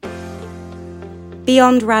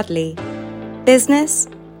Beyond Radley. Business,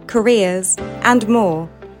 careers, and more.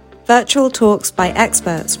 Virtual talks by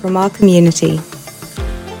experts from our community.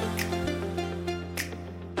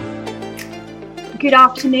 Good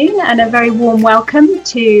afternoon and a very warm welcome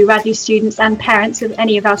to Radley students and parents of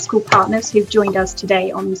any of our school partners who've joined us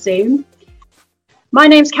today on Zoom. My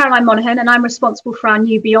name's Caroline Monaghan and I'm responsible for our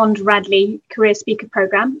new Beyond Radley Career Speaker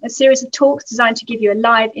Programme, a series of talks designed to give you a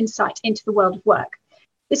live insight into the world of work.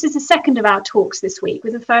 This is the second of our talks this week,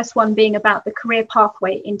 with the first one being about the career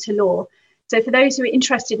pathway into law. So for those who are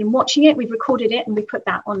interested in watching it, we've recorded it and we put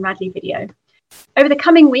that on Radley Video. Over the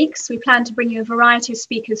coming weeks, we plan to bring you a variety of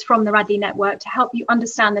speakers from the Radley network to help you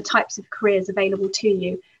understand the types of careers available to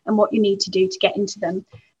you and what you need to do to get into them.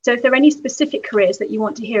 So if there are any specific careers that you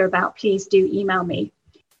want to hear about, please do email me.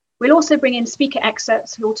 We'll also bring in speaker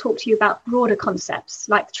excerpts who will talk to you about broader concepts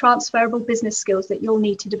like transferable business skills that you'll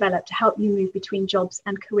need to develop to help you move between jobs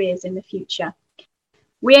and careers in the future.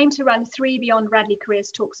 We aim to run 3 Beyond Radley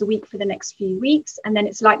Careers talks a week for the next few weeks, and then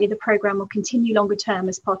it's likely the programme will continue longer term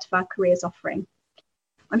as part of our careers offering.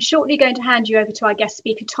 I'm shortly going to hand you over to our guest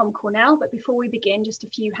speaker, Tom Cornell, but before we begin, just a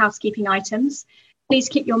few housekeeping items. Please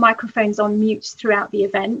keep your microphones on mute throughout the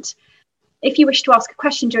event. If you wish to ask a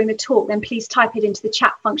question during the talk, then please type it into the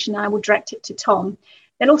chat function and I will direct it to Tom.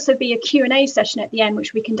 There'll also be a Q&A session at the end,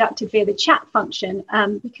 which we conducted via the chat function.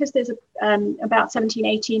 Because there's about 17,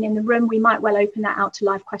 18 in the room, we might well open that out to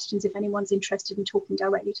live questions. If anyone's interested in talking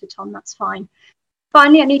directly to Tom, that's fine.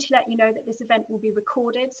 Finally, I need to let you know that this event will be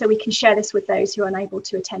recorded so we can share this with those who are unable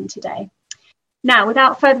to attend today. Now,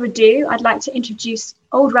 without further ado, I'd like to introduce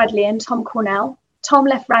Old Radleian Tom Cornell. Tom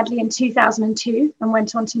left Radley in 2002 and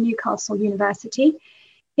went on to Newcastle University.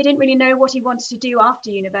 He didn't really know what he wanted to do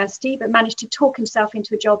after university, but managed to talk himself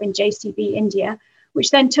into a job in JCB India,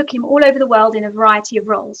 which then took him all over the world in a variety of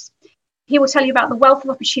roles. He will tell you about the wealth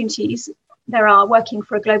of opportunities there are working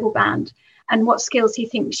for a global brand and what skills he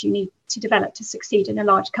thinks you need to develop to succeed in a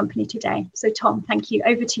large company today. So Tom, thank you.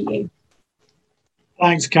 Over to you.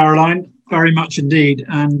 Thanks, Caroline, very much indeed.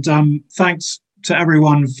 And thanks to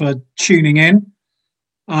everyone for tuning in.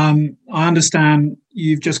 I understand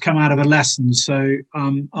you've just come out of a lesson, so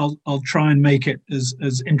I'll try and make it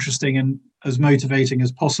as interesting and as motivating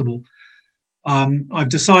as possible. I've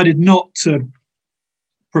decided not to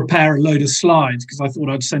prepare a load of slides because I thought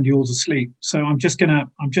I'd send you all to sleep. So I'm just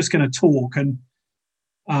gonna talk, and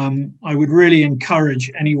I would really encourage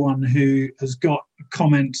anyone who has got a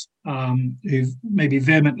comment, who maybe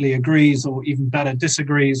vehemently agrees or even better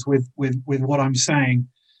disagrees with what I'm saying.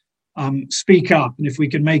 Speak up, and if we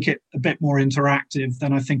can make it a bit more interactive,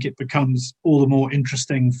 then I think it becomes all the more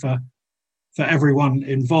interesting for everyone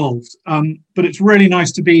involved. But it's really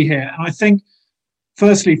nice to be here, and I think,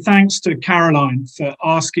 firstly, thanks to Caroline for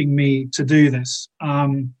asking me to do this.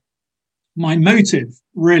 My motive,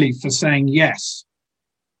 really, for saying yes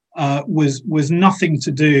was nothing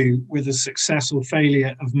to do with the success or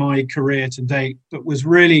failure of my career to date, but was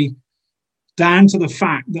really down to the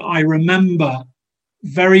fact that I remember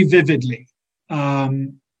very vividly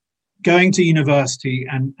going to university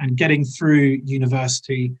and getting through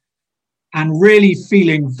university and really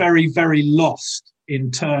feeling very, very lost in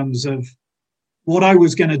terms of what I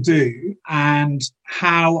was going to do and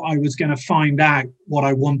how I was going to find out what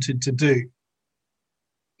I wanted to do,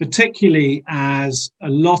 particularly as a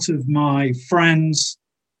lot of my friends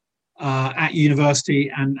at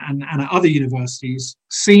university and at other universities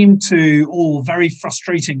seemed to all very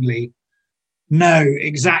frustratingly know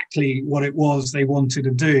exactly what it was they wanted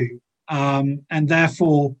to do. And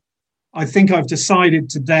therefore, I think I've decided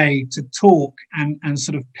today to talk and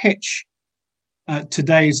sort of pitch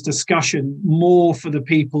today's discussion more for the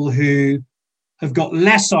people who have got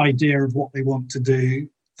less idea of what they want to do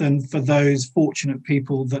than for those fortunate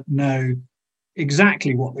people that know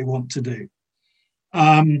exactly what they want to do.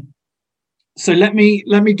 So let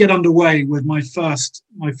me get underway with my first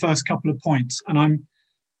couple of points, and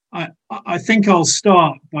I think I'll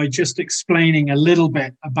start by just explaining a little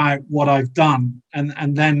bit about what I've done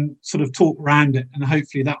and then sort of talk around it, and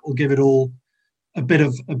hopefully that will give it all a bit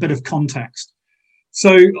of context.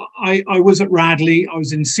 So I was at Radley. I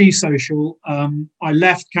was in C Social. I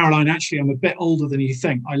left, Caroline, actually I'm a bit older than you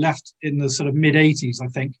think. I left in the sort of mid-80s, I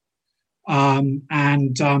think. I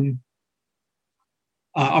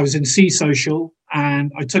was in C Social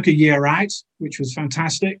and I took a year out, which was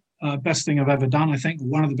fantastic. Best thing I've ever done, I think,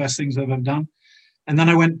 one of the best things I've ever done. And then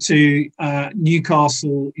I went to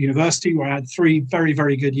Newcastle University, where I had 3 very,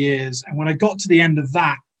 very good years. And when I got to the end of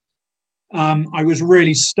that, I was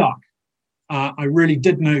really stuck. I really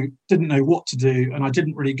didn't know what to do, and I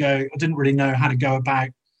didn't really know how to go about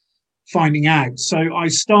finding out. So I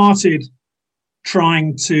started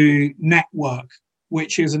trying to network,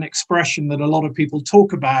 which is an expression that a lot of people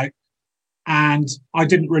talk about. And I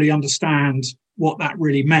didn't really understand what that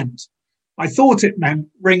really meant. I thought it meant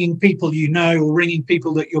ringing people you know, or ringing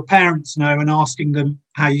people that your parents know and asking them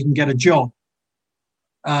how you can get a job.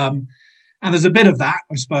 And there's a bit of that,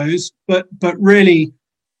 I suppose, but really,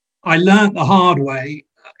 I learned the hard way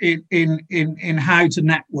in how to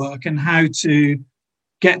network and how to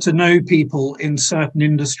get to know people in certain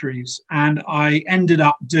industries. And I ended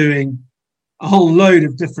up doing a whole load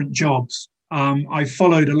of different jobs. I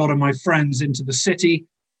followed a lot of my friends into the city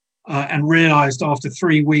and realized after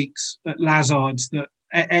 3 weeks at Lazard's that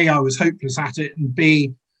A, I was hopeless at it, and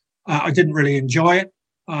B, I didn't really enjoy it.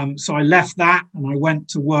 So I left that and I went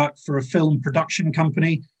to work for a film production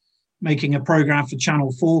company, making a program for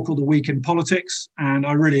Channel 4 called A Week in Politics. And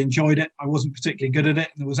I really enjoyed it. I wasn't particularly good at it.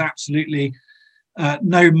 There was absolutely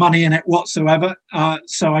no money in it whatsoever.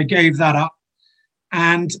 So I gave that up.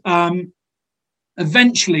 And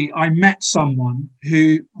eventually I met someone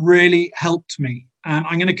who really helped me. And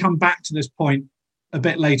I'm going to come back to this point a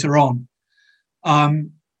bit later on.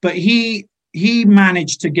 But he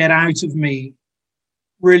managed to get out of me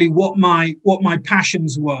really what my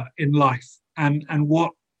passions were in life and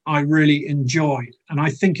what I really enjoyed. And I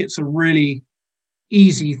think it's a really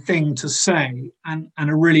easy thing to say and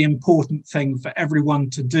a really important thing for everyone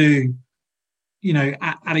to do, you know,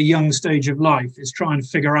 at a young stage of life, is try and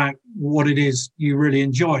figure out what it is you really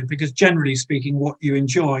enjoy. Because generally speaking, what you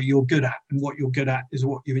enjoy, you're good at, and what you're good at is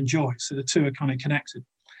what you enjoy. So the two are kind of connected.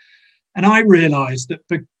 And I realized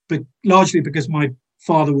that largely because my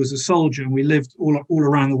father was a soldier and we lived all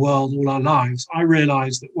around the world all our lives, I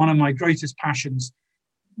realized that one of my greatest passions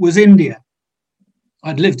was India.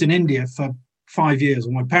 I'd lived in India for 5 years,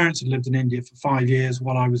 or my parents had lived in India for 5 years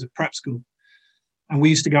while I was at prep school. And we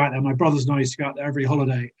used to go out there. My brothers and I used to go out there every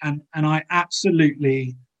holiday. And I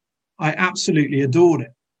absolutely adored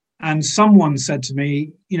it. And someone said to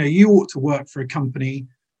me, you know, you ought to work for a company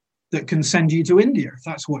that can send you to India. If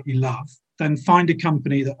that's what you love, then find a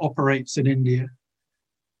company that operates in India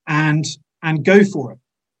and go for it.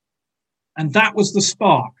 And that was the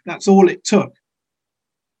spark. That's all it took.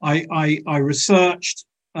 I researched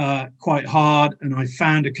quite hard, and I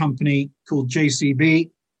found a company called JCB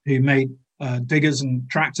who made diggers and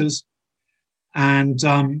tractors. And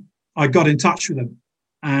I got in touch with them,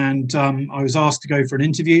 and I was asked to go for an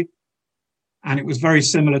interview. And it was very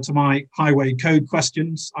similar to my highway code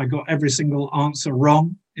questions. I got every single answer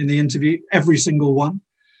wrong in the interview, every single one.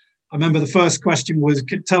 I remember the first question was,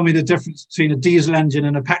 tell me the difference between a diesel engine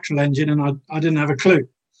and a petrol engine, and I didn't have a clue.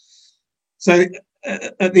 So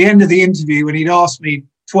at the end of the interview, when he'd asked me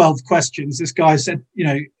 12 questions, this guy said, you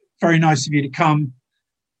know, very nice of you to come,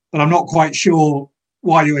 but I'm not quite sure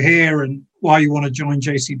why you're here and why you want to join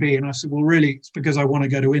JCB. And I said, well, really, it's because I want to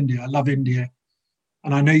go to India. I love India.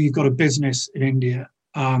 And I know you've got a business in India.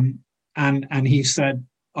 And he said,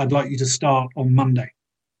 I'd like you to start on Monday.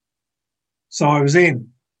 So I was in.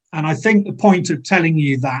 And I think the point of telling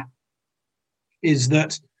you that is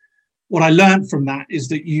that what I learned from that is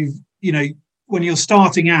that you know, when you're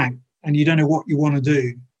starting out and you don't know what you want to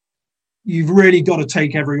do, you've really got to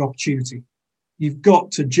take every opportunity. You've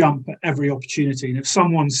got to jump at every opportunity. And if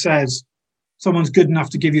someone says someone's good enough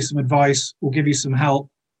to give you some advice or give you some help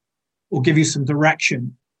or give you some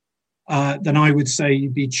direction, then I would say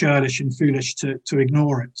you'd be churlish and foolish to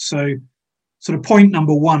ignore it. So sort of point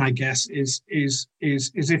number one, I guess, is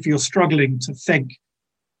if you're struggling to think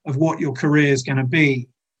of what your career is going to be,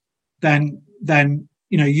 then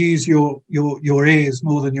you know, use your ears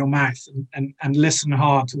more than your mouth and listen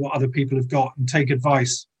hard to what other people have got and take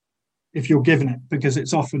advice if you're given it, because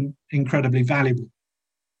it's often incredibly valuable.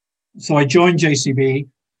 So I joined JCB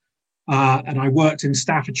and I worked in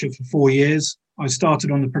Staffordshire for 4 years. I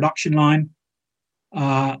started on the production line.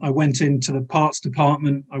 I went into the parts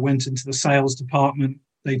department. I went into the sales department.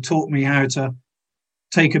 They taught me how to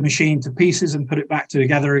take a machine to pieces and put it back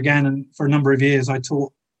together again. And for a number of years, I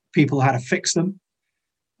taught people how to fix them.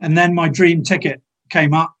 And then my dream ticket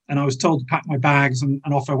came up and I was told to pack my bags and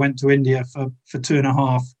off I went to India for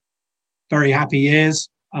 2.5 very happy years.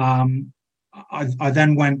 I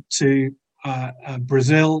then went to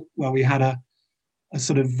Brazil, where we had a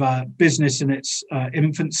sort of business in its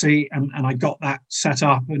infancy, and I got that set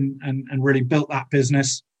up and really built that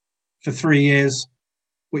business for 3 years,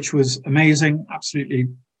 which was amazing, absolutely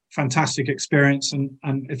fantastic experience. And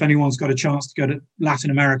if anyone's got a chance to go to Latin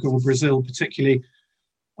America or Brazil particularly,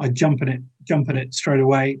 I'd jump at it straight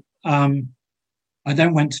away. I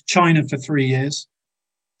then went to China for 3 years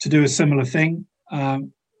to do a similar thing.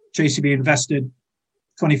 JCB invested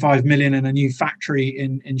 25 million in a new factory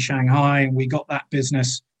in Shanghai, and we got that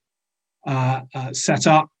business set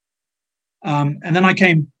up. And then I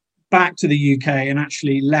came back to the UK and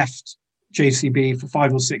actually left JCB for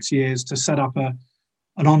 5 or 6 years to set up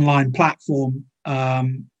an online platform,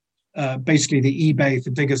 basically the eBay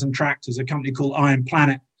for diggers and tractors, a company called Iron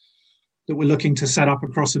Planet that we're looking to set up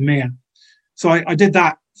across EMEA. So I did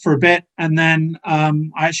that for a bit, and then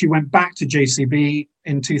I actually went back to JCB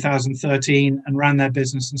in 2013 and ran their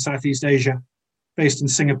business in Southeast Asia, based in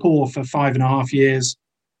Singapore for 5.5 years,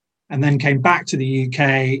 and then came back to the UK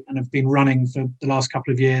and have been running for the last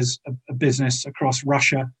couple of years a business across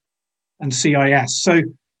Russia and CIS. So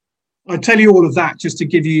I tell you all of that just to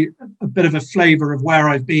give you a bit of a flavour of where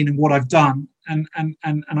I've been and what I've done, and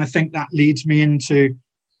I think that leads me into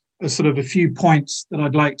a sort of a few points that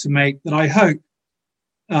I'd like to make that I hope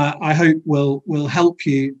will help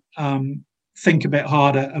you think a bit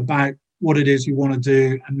harder about what it is you want to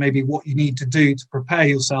do and maybe what you need to do to prepare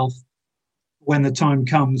yourself when the time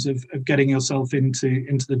comes of getting yourself into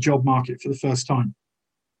the job market for the first time.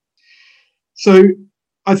 So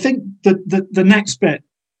I think that the next bit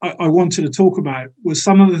I wanted to talk about was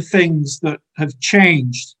some of the things that have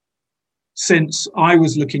changed since I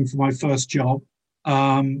was looking for my first job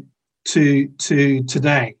to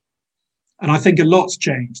today. And I think a lot's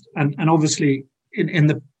changed. And obviously in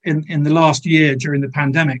the last year during the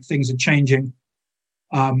pandemic, things are changing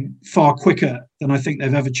far quicker than I think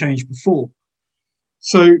they've ever changed before.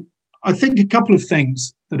 So I think a couple of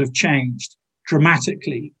things that have changed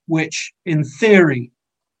dramatically, which in theory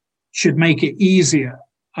should make it easier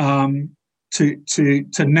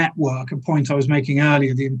to network, a point I was making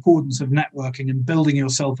earlier, the importance of networking and building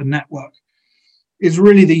yourself a network, is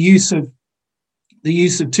really the use of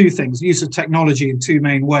two things, the use of technology in two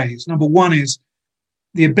main ways. Number one is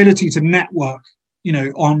the ability to network,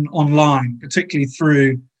 online, particularly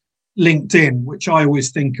through LinkedIn, which I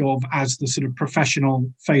always think of as the sort of professional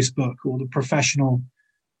Facebook or the professional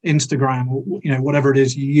Instagram, or whatever it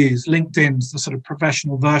is you use. LinkedIn's the sort of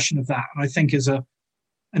professional version of that, and I think is an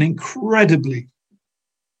incredibly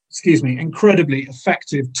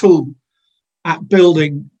effective tool at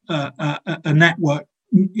building a network,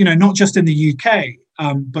 not just in the UK,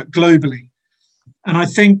 but globally. And I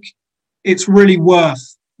think it's really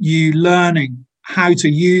worth you learning how to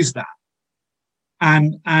use that.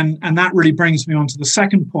 And that really brings me on to the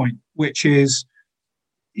second point, which is,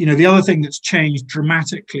 the other thing that's changed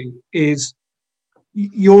dramatically is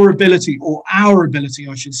your ability, or our ability,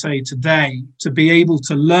 I should say, today, to be able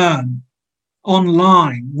to learn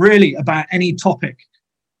online really about any topic,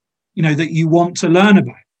 that you want to learn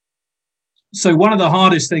about. So one of the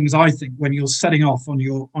hardest things, I think, when you're setting off on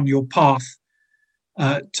your path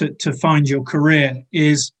to find your career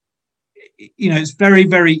is, it's very,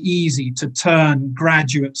 very easy to turn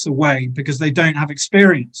graduates away because they don't have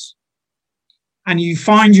experience. And you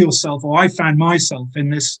find yourself, or I found myself in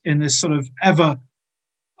this sort of ever,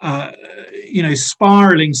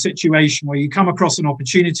 spiraling situation where you come across an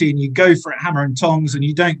opportunity and you go for it hammer and tongs and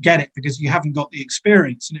you don't get it because you haven't got the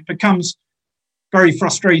experience. And it becomes very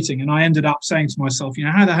frustrating. And I ended up saying to myself,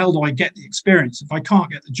 how the hell do I get the experience? If I can't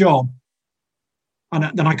get the job,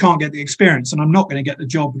 then I can't get the experience, and I'm not going to get the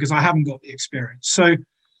job because I haven't got the experience. So,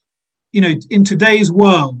 in today's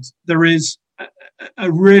world, there is a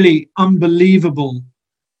really unbelievable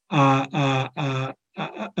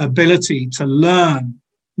ability to learn,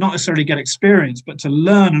 not necessarily get experience, but to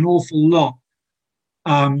learn an awful lot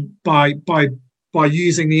by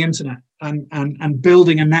using the internet and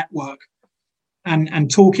building a network and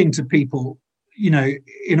talking to people,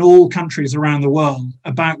 in all countries around the world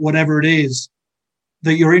about whatever it is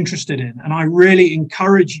that you're interested in. And I really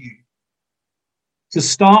encourage you to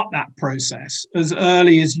start that process as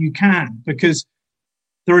early as you can, because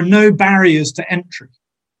there are no barriers to entry.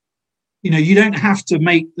 You don't have to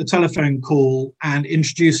make the telephone call and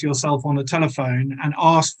introduce yourself on the telephone and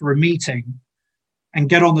ask for a meeting and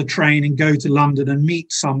get on the train and go to London and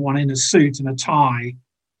meet someone in a suit and a tie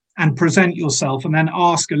and present yourself and then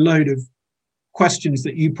ask a load of questions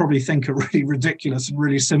that you probably think are really ridiculous and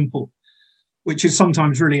really simple, which is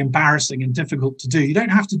sometimes really embarrassing and difficult to do. You don't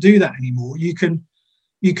have to do that anymore. You can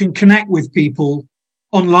connect with people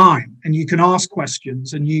online and you can ask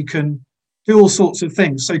questions and you can do all sorts of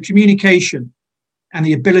things. So communication and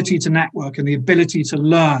the ability to network and the ability to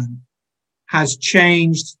learn has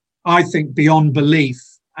changed, I think, beyond belief.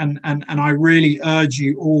 And I really urge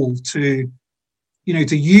you all to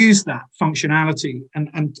use that functionality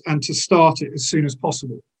and to start it as soon as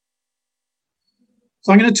possible.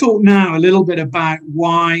 So I'm going to talk now a little bit about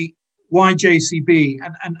why JCB,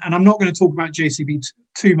 and I'm not going to talk about JCB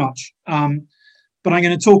too much, but I'm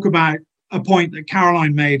going to talk about a point that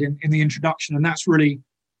Caroline made in the introduction, and that's really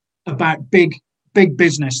about big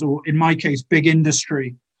business, or in my case, big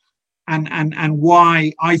industry, and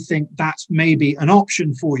why I think that's maybe an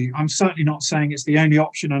option for you. I'm certainly not saying it's the only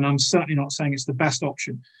option, and I'm certainly not saying it's the best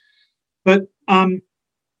option. But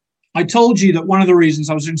I told you that one of the reasons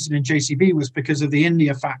I was interested in JCB was because of the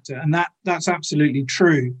India factor, and that's absolutely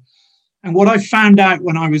true. And what I found out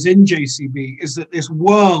when I was in JCB is that this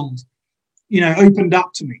world, opened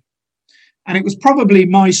up to me. And it was probably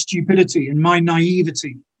my stupidity and my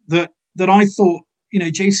naivety that I thought,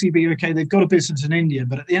 JCB, okay, they've got a business in India,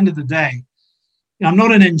 but at the end of the day, I'm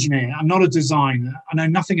not an engineer, I'm not a designer, I know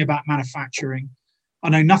nothing about manufacturing, I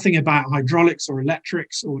know nothing about hydraulics or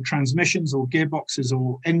electrics or transmissions or gearboxes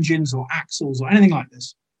or engines or axles or anything like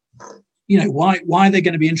this. Why are they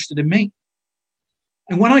going to be interested in me?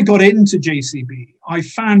 And when I got into JCB, I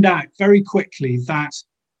found out very quickly that,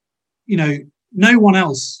 no one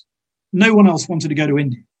else wanted to go to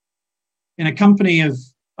India. In a company of,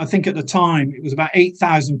 I think at the time, it was about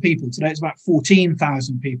 8,000 people. Today it's about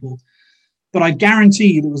 14,000 people. But I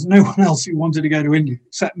guarantee there was no one else who wanted to go to India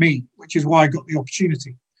except me, which is why I got the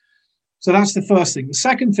opportunity. So that's the first thing. The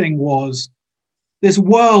second thing was this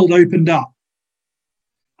world opened up.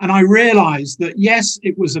 And I realized that, yes,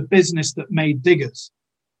 it was a business that made diggers,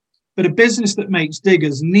 but a business that makes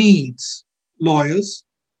diggers needs lawyers,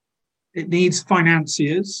 it needs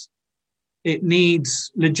financiers, it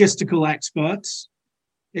needs logistical experts,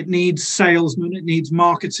 it needs salesmen, it needs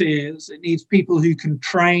marketeers, it needs people who can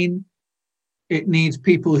train, it needs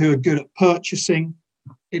people who are good at purchasing,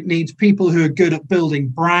 it needs people who are good at building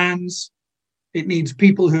brands, it needs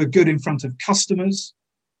people who are good in front of customers,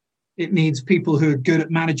 it needs people who are good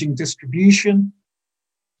at managing distribution,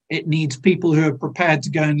 it needs people who are prepared to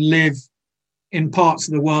go and live in parts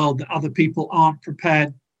of the world that other people aren't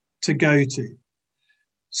prepared to go to.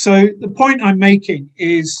 So the point I'm making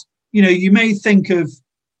is, you may think of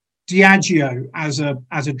Diageo as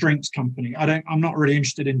a drinks company. I'm not really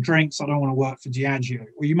interested in drinks. I don't want to work for Diageo.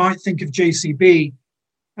 Or you might think of JCB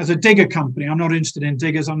as a digger company. I'm not interested in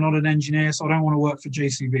diggers. I'm not an engineer, so I don't want to work for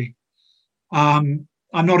JCB. I'm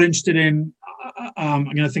not interested in, I'm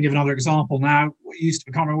going to think of another example now. I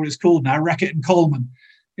can't remember what it's called now, Reckitt and Coleman.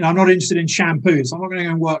 I'm not interested in shampoos. I'm not going to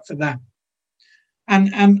go and work for them.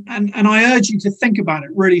 And I urge you to think about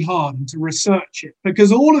it really hard and to research it,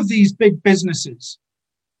 because all of these big businesses,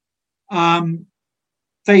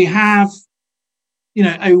 they have,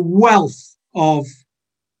 a wealth of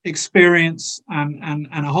experience and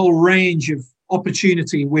a whole range of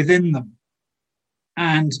opportunity within them.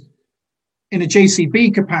 And in a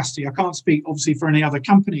JCB capacity, I can't speak obviously for any other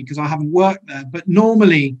company because I haven't worked there, but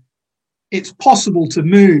normally it's possible to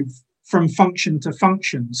move from function to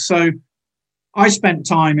function. So I spent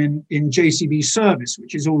time in JCB service,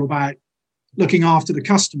 which is all about looking after the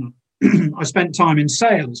customer. I spent time in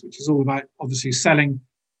sales, which is all about obviously selling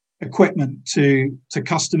equipment to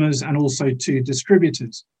customers and also to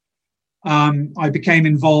distributors. I became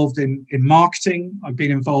involved in marketing. I've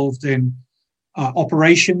been involved in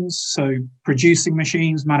operations, so producing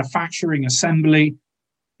machines, manufacturing, assembly,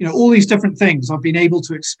 all these different things I've been able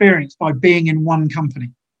to experience by being in one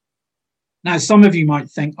company. Now, some of you might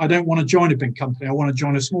think, I don't want to join a big company. I want to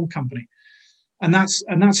join a small company. And that's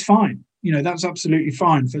fine. That's absolutely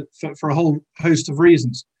fine for a whole host of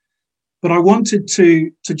reasons. But I wanted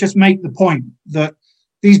to just make the point that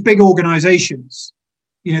these big organizations,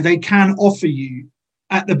 they can offer you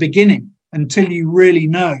at the beginning, until you really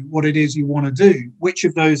know what it is you want to do, which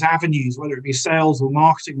of those avenues, whether it be sales or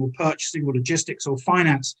marketing or purchasing or logistics or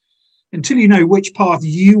finance, until you know which path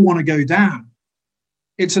you want to go down,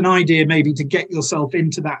 it's an idea maybe to get yourself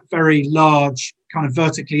into that very large kind of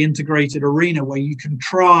vertically integrated arena where you can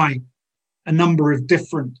try a number of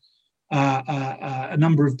different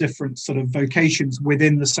sort of vocations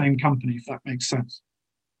within the same company, if that makes sense.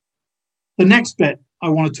 The next bit I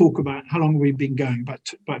want to talk about, how long have we been going?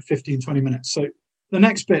 About 15, 20 minutes. So the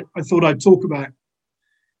next bit I thought I'd talk about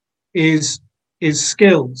is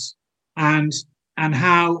skills and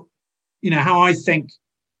how, how I think,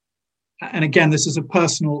 and again, this is a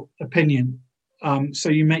personal opinion. So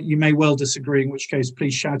you may well disagree, in which case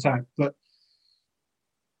please shout out, but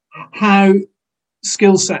how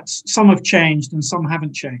skill sets, some have changed and some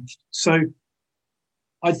haven't changed. So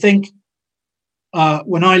I think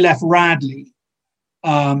when I left Radley,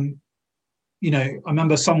 I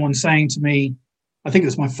remember someone saying to me, I think it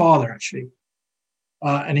was my father actually,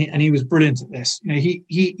 and he was brilliant at this.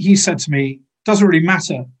 He said to me, it doesn't really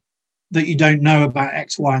matter that you don't know about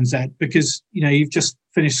X, Y, and Z because you've just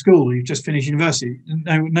finished school, you've just finished university.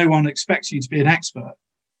 No one expects you to be an expert.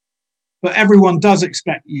 but everyone does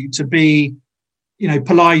expect you to be,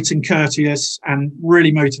 polite and courteous and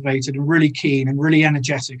really motivated and really keen and really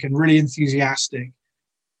energetic and really enthusiastic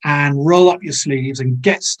and roll up your sleeves and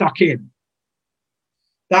get stuck in.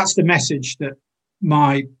 That's the message that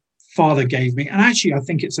my father gave me. And actually, I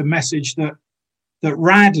think it's a message that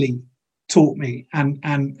Radley taught me and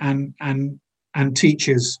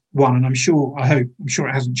teaches one. And I'm sure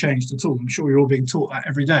it hasn't changed at all. I'm sure you're all being taught that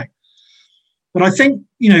every day. But I think,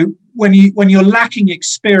 when you're lacking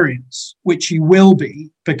experience, which you will be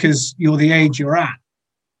because you're the age you're at,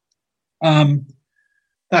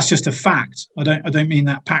 that's just a fact. I don't mean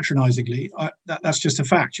that patronizingly. That's just a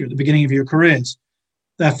fact. You're at the beginning of your careers.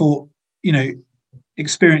 Therefore,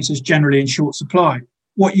 experience is generally in short supply.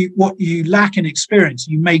 What you lack in experience,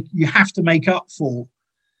 you have to make up for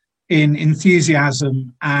in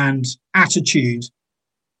enthusiasm and attitude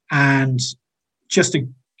and just a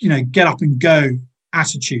get up and go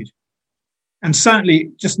attitude. And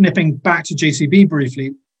certainly, just nipping back to JCB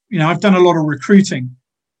briefly, I've done a lot of recruiting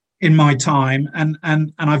in my time, and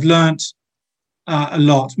I've learnt a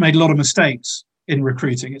lot, made a lot of mistakes in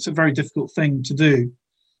recruiting. It's a very difficult thing to do.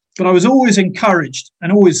 But I was always encouraged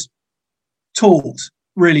and always taught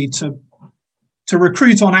really to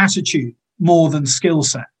recruit on attitude more than skill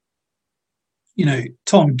set.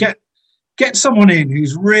 Tom, get someone in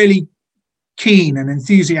who's really keen and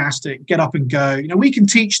enthusiastic, get up and go. We can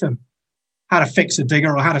teach them how to fix a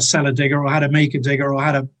digger or how to sell a digger or how to make a digger or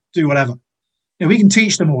how to do whatever. We can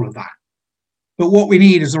teach them all of that. But what we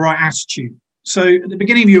need is the right attitude. So at the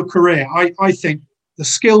beginning of your career, I think the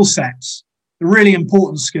skill sets, the really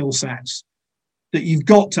important skill sets that you've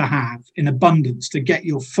got to have in abundance to get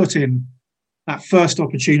your foot in that first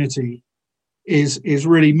opportunity is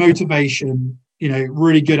really motivation,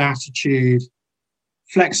 really good attitude,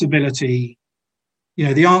 flexibility.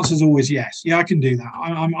 The answer is always yes. Yeah, I can do that.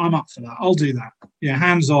 I'm up for that. I'll do that.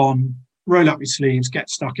 Hands on, roll up your sleeves, get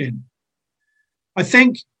stuck in. I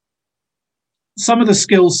think some of the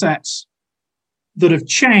skill sets that have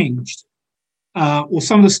changed, or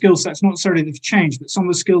some of the skill sets, not necessarily that have changed, but some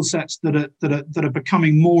of the skill sets that are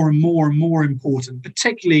becoming more and more and more important,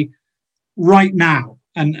 particularly right now.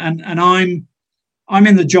 And I'm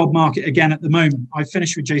in the job market again at the moment. I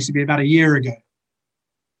finished with JCB about a year ago,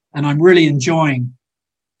 and I'm really enjoying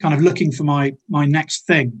kind of looking for my next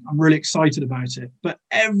thing. I'm really excited about it. But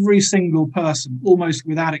every single person, almost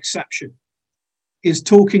without exception, is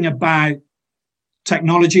talking about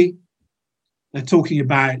technology. They're talking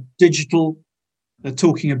about digital. They're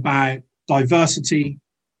talking about diversity,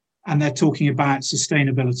 and they're talking about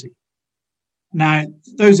sustainability. Now,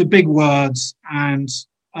 those are big words, and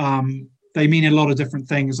they mean a lot of different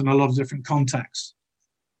things in a lot of different contexts.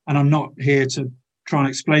 And I'm not here to try and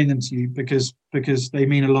explain them to you because they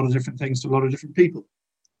mean a lot of different things to a lot of different people.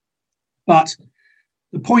 But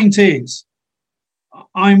the point is,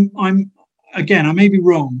 I'm again, I may be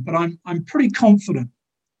wrong, but I'm pretty confident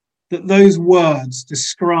that those words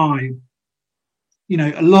describe,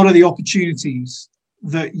 a lot of the opportunities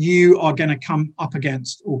that you are going to come up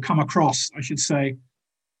against, or come across, I should say,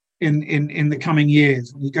 in the coming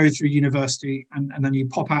years. When you go through university and then you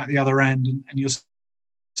pop out the other end and you're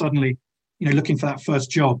suddenly, looking for that first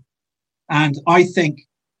job. And I think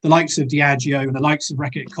the likes of Diageo and the likes of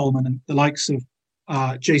Reckitt Coleman and the likes of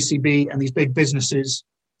JCB and these big businesses,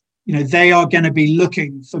 they are going to be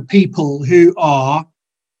looking for people who are,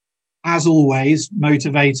 as always,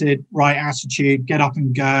 motivated, right attitude, get up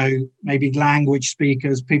and go, maybe language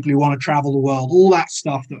speakers, people who want to travel the world, all that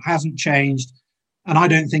stuff that hasn't changed and I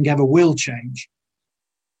don't think ever will change.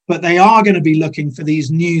 But they are going to be looking for these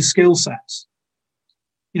new skill sets.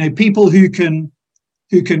 People who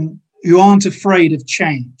aren't afraid of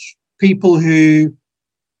change, people who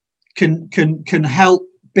can help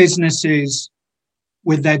businesses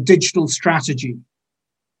with their digital strategy.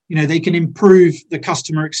 They can improve the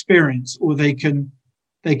customer experience, or they can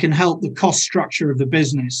help the cost structure of the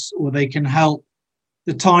business, or they can help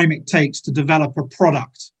the time it takes to develop a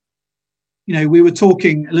product. We were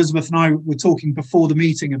talking, Elizabeth and I were talking before the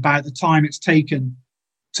meeting about the time it's taken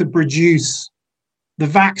to produce the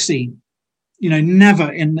vaccine.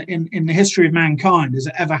 Never in the history of mankind has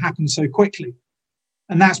it ever happened so quickly.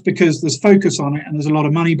 And that's because there's focus on it and there's a lot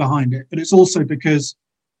of money behind it, but it's also because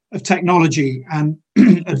of technology and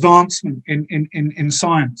advancement in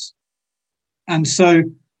science. And so,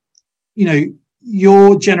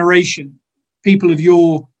 your generation, people of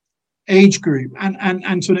your age group,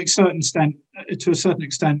 and to a certain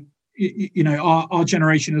extent, our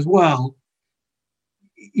generation as well,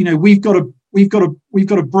 we've got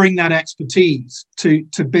to bring that expertise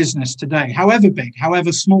to business today, however big,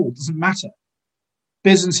 however small, doesn't matter.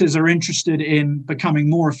 businesses are interested in becoming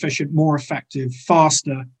more efficient, more effective,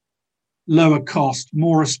 faster, lower cost,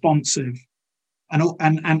 more responsive,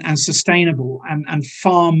 and sustainable, and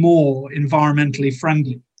far more environmentally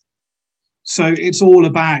friendly. So it's all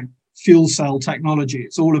about fuel cell technology.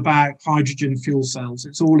 It's all about hydrogen fuel cells.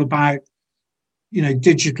 It's all about,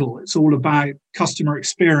 digital. It's all about customer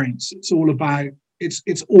experience. It's all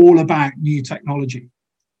about new technology.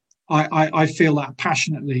 I feel that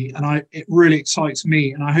passionately, and it really excites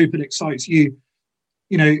me, and I hope it excites you.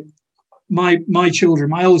 My children,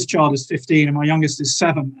 my oldest child is 15 and my youngest is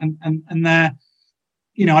 7, and they're,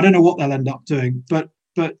 I don't know what they'll end up doing, but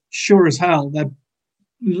sure as hell, they're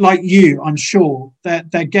like you, I'm sure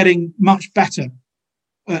they're getting much better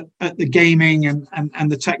at the gaming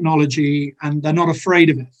and the technology, and they're not afraid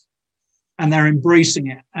of it, and they're embracing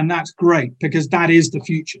it. And that's great, because that is the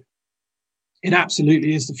future. It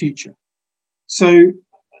absolutely is the future. So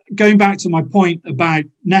going back to my point about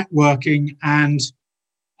networking and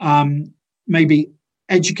maybe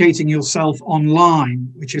educating yourself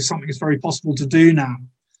online, which is something that's very possible to do now,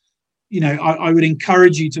 I would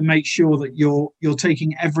encourage you to make sure that you're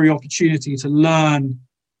taking every opportunity to learn,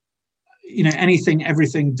 anything,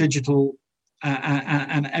 everything digital,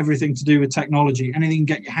 and everything to do with technology. Anything you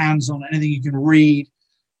can get your hands on, anything you can read,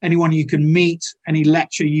 anyone you can meet, any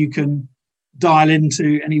lecture you can dial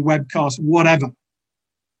into, any webcast, whatever.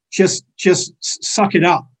 Just suck it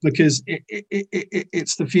up, because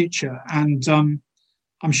it's the future, and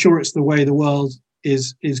I'm sure it's the way the world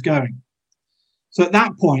is going. So at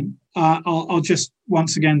that point, I'll just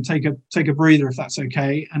once again take a breather, if that's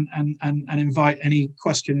okay, and invite any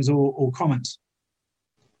questions or comments.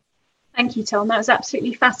 Thank you, Tom. That was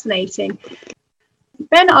absolutely fascinating.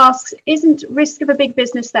 Ben asks, isn't risk of a big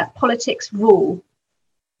business that politics rule?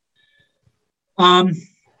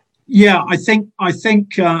 Yeah, I think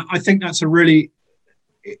that's a really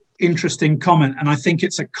interesting comment, and I think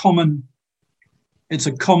it's a common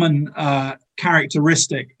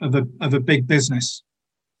characteristic of a big business.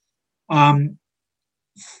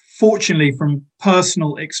 Fortunately, from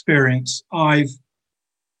personal experience, I've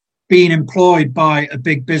been employed by a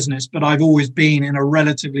big business, but I've always been in a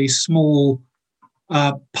relatively small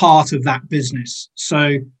part of that business.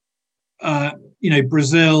 So,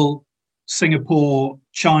 Brazil, Singapore,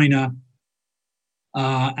 China,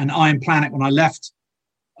 and Iron Planet, when I left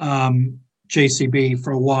JCB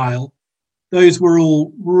for a while, those were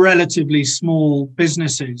all relatively small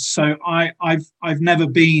businesses. So I've never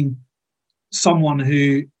been someone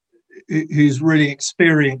who's really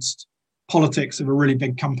experienced politics of a really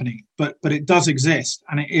big company, but it does exist,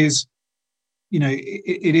 and it is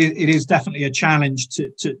definitely a challenge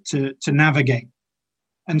to navigate.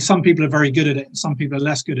 And some people are very good at it, and some people are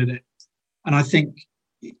less good at it. And I think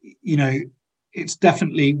it's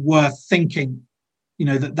definitely worth thinking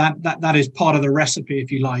that is part of the recipe,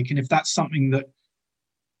 if you like. And if that's something that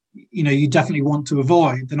you definitely want to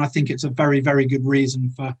avoid, then I think it's a very, very good reason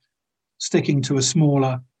for sticking to a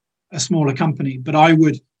smaller company. But I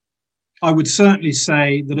would certainly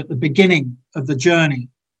say that at the beginning of the journey,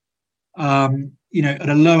 at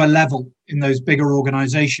a lower level in those bigger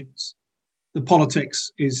organizations, the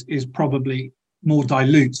politics is probably more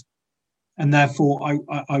dilute. And therefore,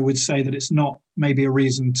 I would say that it's not maybe a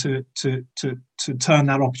reason to turn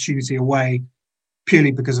that opportunity away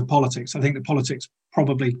purely because of politics. I think the politics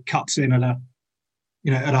probably cuts in at a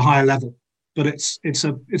higher level. But it's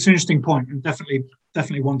an interesting point, and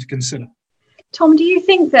definitely one to consider. Tom, do you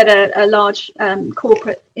think that a large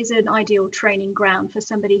corporate is an ideal training ground for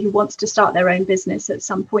somebody who wants to start their own business at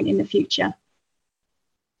some point in the future?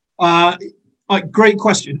 Great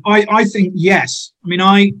question. I think yes. I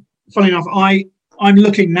mean, funny enough, I'm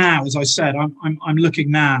looking now, as I said, I'm looking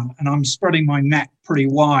now, and I'm spreading my net pretty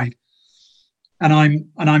wide, and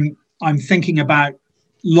I'm thinking about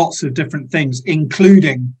lots of different things,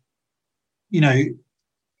 including,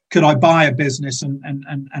 could I buy a business and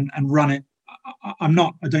run it? I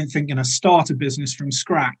don't think going to start a business from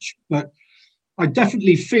scratch, but I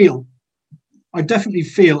definitely feel, and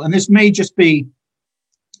this may just be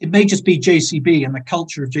JCB and the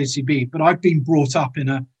culture of JCB, but I've been brought up in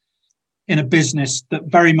a business that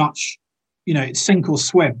very much, it's sink or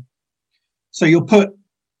swim. So you're put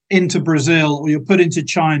into Brazil, or you're put into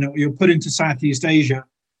China, or you're put into Southeast Asia,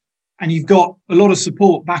 and you've got a lot of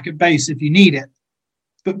support back at base if you need it.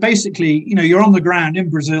 But basically, you're on the ground in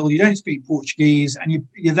Brazil, you don't speak Portuguese, and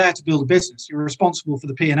you're there to build a business. You're responsible for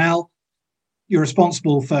the P&L, you're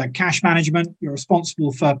responsible for cash management, you're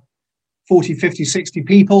responsible for 40, 50, 60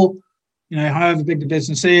 people, however big the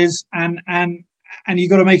business is, and you've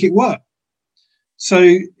got to make it work. So,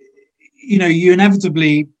 you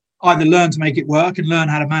inevitably either learn to make it work and learn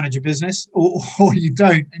how to manage a business, or you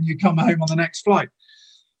don't and you come home on the next flight.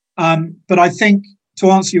 But I think,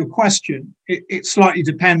 to answer your question, it slightly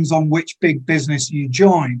depends on which big business you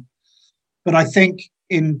join. But I think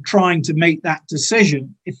in trying to make that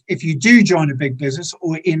decision, if you do join a big business,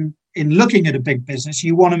 or in looking at a big business,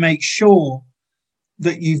 you want to make sure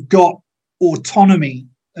that you've got autonomy,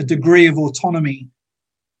 a degree of autonomy,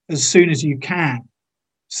 as soon as you can,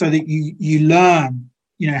 so that you learn,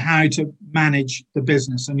 how to manage the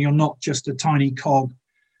business, and you're not just a tiny cog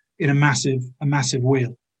in a massive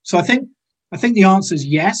wheel. So I think the answer is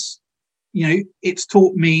yes. It's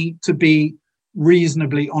taught me to be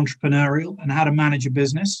reasonably entrepreneurial and how to manage a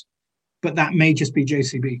business, but that may just be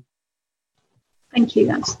JCB. Thank you.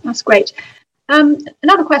 That's great.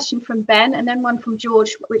 Another question from Ben, and then one from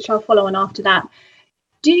George, which I'll follow on after that.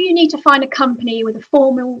 Do you need to find a company with a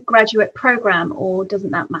formal graduate program, or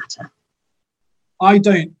doesn't that matter? I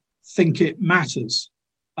don't think it matters.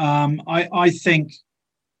 I think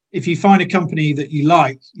if you find a company that you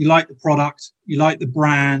like the product, you like the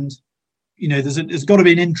brand, there's got to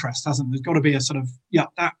be an interest, hasn't there? There's got to be a sort of,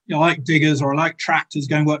 I like diggers, or I like tractors,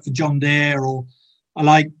 go and work for John Deere, or I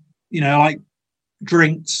like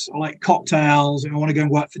drinks, I like cocktails, and I want to go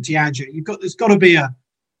and work for Diageo. There's got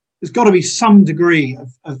to be some degree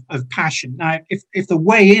of passion. Now, if the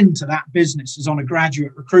way into that business is on a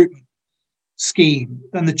graduate recruitment scheme,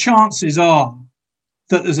 then the chances are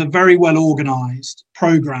that there's a very well organized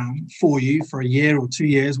program for you for a year or 2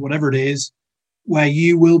 years, whatever it is, where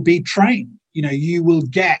you will be trained. You will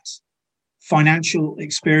get financial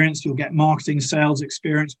experience, you'll get marketing, sales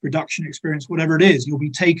experience, production experience, whatever it is. You'll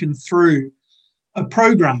be taken through a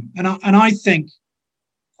program. And I think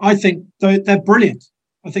they're brilliant.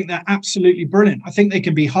 I think they're absolutely brilliant. I think they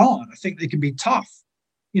can be hard. I think they can be tough.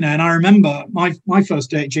 And I remember my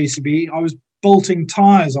first day at JCB, I was bolting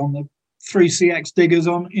tires on the 3CX diggers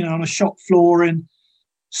on a shop floor in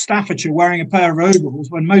Staffordshire, wearing a pair of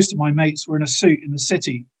overalls, when most of my mates were in a suit in the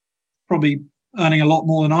city, probably earning a lot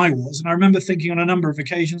more than I was. And I remember thinking on a number of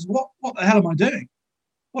occasions, what the hell am I doing?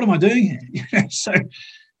 What am I doing here? So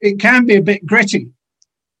it can be a bit gritty,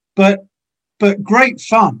 but great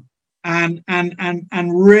fun and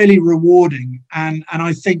really rewarding, and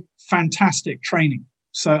I think fantastic training.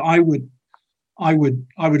 So I would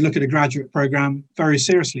look at a graduate program very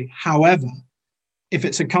seriously. However, if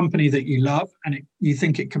it's a company that you love and you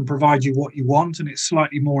think it can provide you what you want, and it's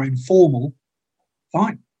slightly more informal,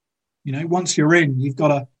 fine. Once you're in, you've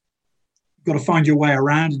got to find your way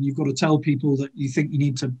around, and you've got to tell people that you think you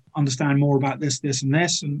need to understand more about this, and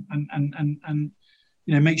this, and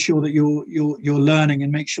make sure that you're learning,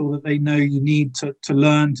 and make sure that they know you need to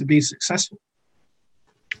learn to be successful.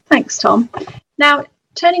 Thanks, Tom. Now,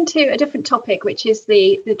 turning to a different topic, which is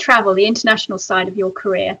the travel, the international side of your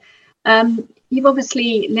career. You've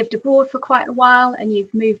obviously lived abroad for quite a while, and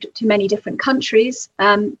you've moved to many different countries.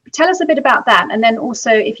 Tell us a bit about that. And then also,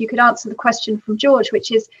 if you could answer the question from George,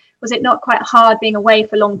 which is, was it not quite hard being away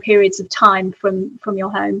for long periods of time from your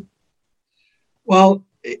home? Well,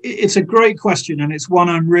 it's a great question, and it's one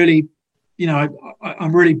I'm really,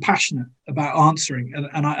 I'm really passionate about answering,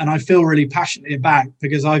 and I feel really passionately about,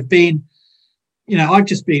 because I've been, I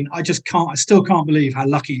still can't believe how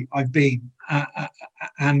lucky I've been,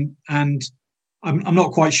 and I'm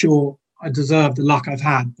not quite sure I deserve the luck I've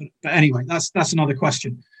had, but anyway, that's another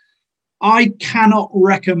question. I cannot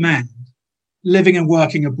recommend living and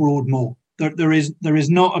working abroad more. There is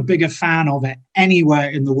not a bigger fan of it anywhere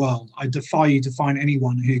in the world. I defy you to find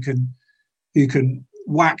anyone who can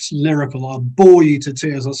wax lyrical. I'll bore you to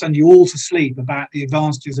tears. I'll send you all to sleep about the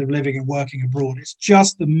advantages of living and working abroad. It's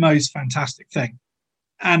just the most fantastic thing.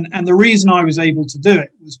 And the reason I was able to do it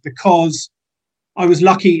was because I was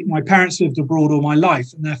lucky. My parents lived abroad all my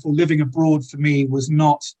life, and therefore living abroad for me was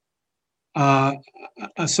not a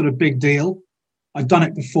sort of big deal. I'd done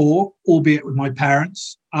it before, albeit with my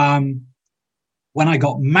parents. When I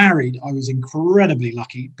got married, I was incredibly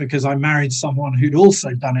lucky, because I married someone who'd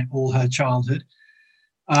also done it all her childhood.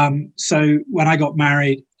 So when I got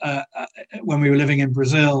married, when we were living in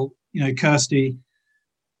Brazil, Kirsty,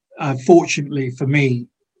 fortunately for me,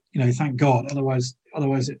 thank God, otherwise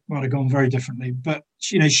it might have gone very differently. But,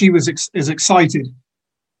 she was as excited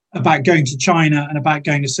about going to China and about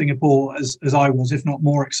going to Singapore as I was, if not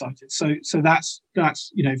more excited. So that's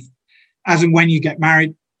as and when you get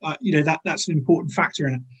married, that's an important factor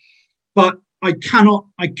in it. But I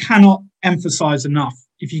cannot emphasize enough,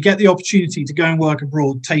 if you get the opportunity to go and work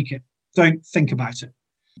abroad, take it. Don't think about it,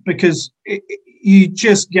 because you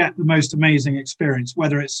just get the most amazing experience,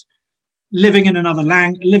 whether it's living in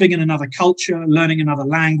another culture, learning another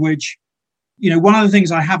language, one of the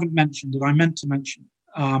things I haven't mentioned that I meant to mention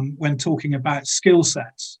when talking about skill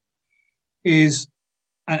sets is,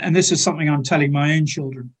 and this is something I'm telling my own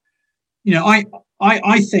children, I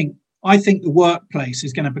think the workplace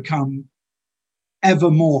is going to become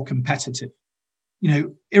ever more competitive,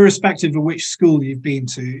 irrespective of which school you've been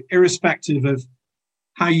to, irrespective of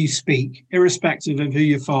how you speak, irrespective of who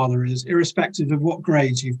your father is, irrespective of what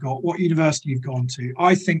grades you've got, what university you've gone to.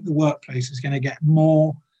 I think the workplace is going to get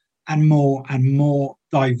more and more and more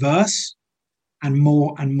diverse and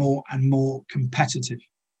more and more and more competitive.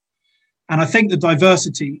 And I think the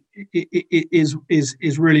diversity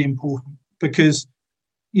is really important because,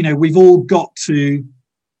 we've all got to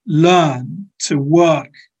learn to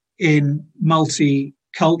work in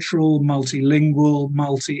multicultural, multilingual,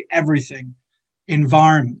 multi-everything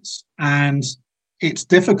environments. And it's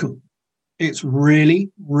difficult. It's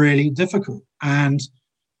really, really difficult. And,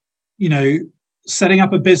 setting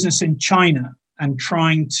up a business in China and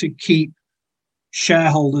trying to keep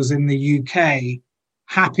shareholders in the UK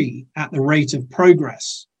happy at the rate of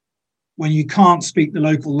progress, when you can't speak the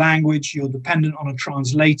local language, you're dependent on a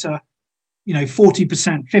translator.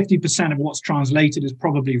 40%, 50% of what's translated is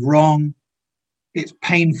probably wrong. It's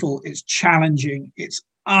painful, it's challenging, it's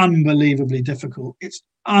unbelievably difficult, it's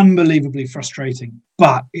unbelievably frustrating,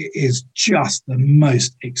 but it is just the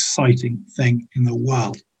most exciting thing in the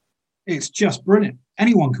world. It's just brilliant.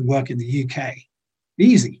 Anyone can work in the UK.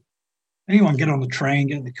 Easy. Anyone get on the train,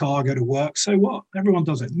 get in the car, go to work. So what? Everyone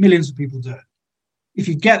does it. Millions of people do it. If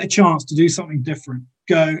you get a chance to do something different,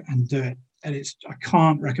 go and do it. And I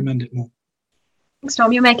can't recommend it more. Thanks,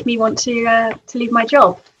 Tom. You're making me want to leave my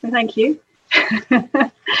job. So thank you.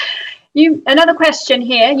 Another question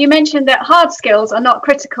here. You mentioned that hard skills are not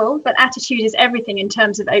critical, but attitude is everything in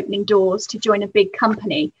terms of opening doors to join a big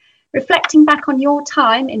company. Reflecting back on your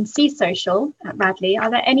time in C-Social at Radley, are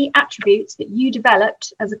there any attributes that you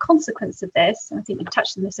developed as a consequence of this? I think you've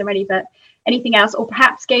touched on this already, but anything else, or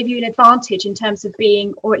perhaps gave you an advantage in terms of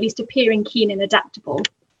being, or at least appearing keen and adaptable?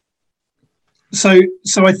 So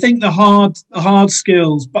I think the hard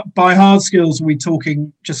skills, but by hard skills, are we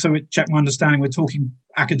talking, just so we check my understanding, we're talking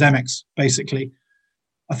academics, basically.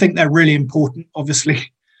 I think they're really important.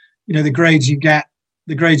 Obviously, the grades you get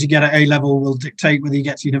at A level will dictate whether you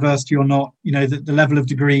get to university or not. The level of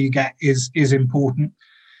degree you get is important.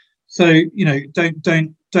 So,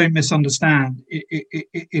 don't misunderstand.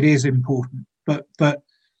 It is important, but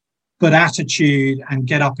attitude and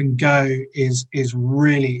get up and go is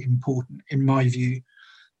really important in my view.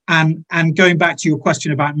 And going back to your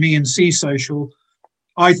question about me and C-Social,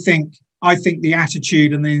 I think the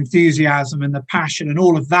attitude and the enthusiasm and the passion and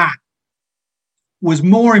all of that was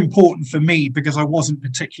more important for me because I wasn't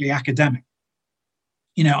particularly academic.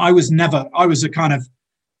 I was a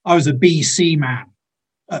BC man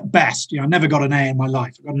at best. I never got an A in my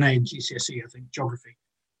life. I got an A in GCSE, I think, geography,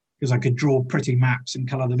 because I could draw pretty maps and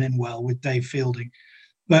colour them in well with Dave Fielding.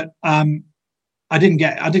 But I didn't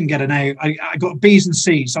get an A. I got B's and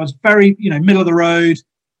C's. So I was very, middle of the road.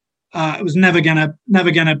 It was never gonna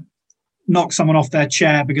knock someone off their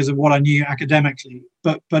chair because of what I knew academically.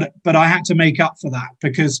 But I had to make up for that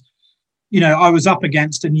because, I was up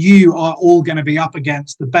against, and you are all going to be up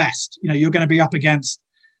against the best. You're going to be up against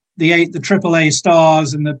the triple A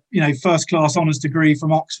stars and the, first class honours degree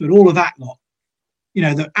from Oxford, all of that lot.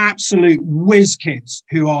 The absolute whiz kids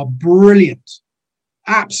who are brilliant,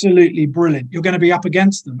 absolutely brilliant. You're going to be up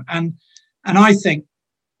against them. And I think,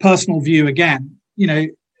 personal view again,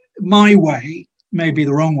 my way, may be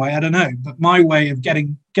the wrong way, I don't know, but my way of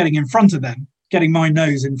getting in front of them, getting my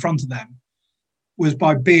nose in front of them, was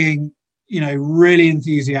by being, really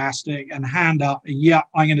enthusiastic and hand up. Yeah,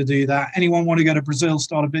 I'm going to do that. Anyone want to go to Brazil,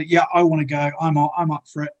 start a bit? Yeah, I want to go. I'm up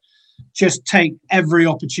for it. Just take every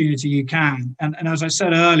opportunity you can. And as I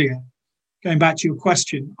said earlier, going back to your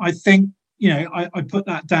question, I think, I put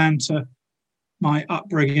that down to my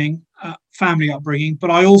upbringing, family upbringing,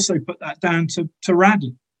 but I also put that down to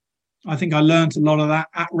Radley. I think I learned a lot of that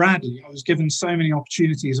at Radley. I was given so many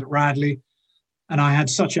opportunities at Radley, and I had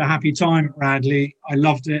such a happy time at Radley. I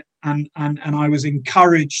loved it, and I was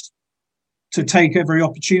encouraged to take every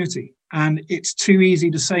opportunity. And it's too easy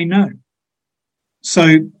to say no.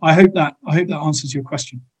 So I hope that answers your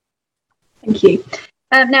question. Thank you.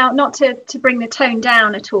 Now, not to bring the tone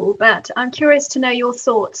down at all, but I'm curious to know your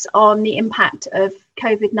thoughts on the impact of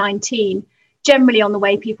COVID-19 generally on the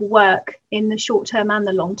way people work in the short term and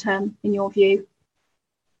the long term, in your view?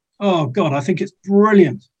 Oh, God, I think it's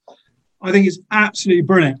brilliant. I think it's absolutely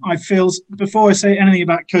brilliant. I feel, before I say anything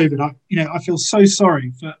about COVID, I feel so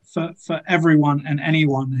sorry for everyone and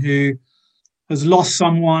anyone who has lost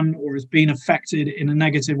someone or has been affected in a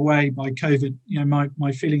negative way by COVID,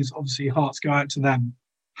 my feelings, obviously, hearts go out to them.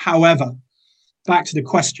 However, back to the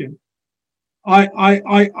question, I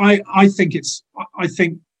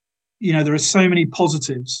think there are so many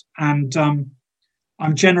positives, and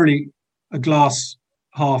I'm generally a glass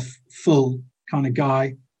half full kind of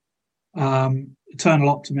guy, eternal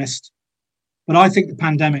optimist. But I think the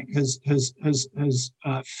pandemic has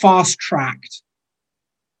fast tracked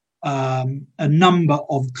a number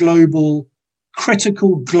of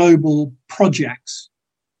critical global projects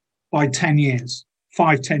by 10 years,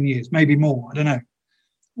 5-10 years, maybe more. I don't know.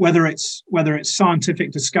 Whether it's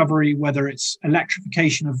scientific discovery, whether it's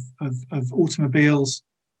electrification of automobiles,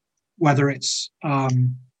 whether it's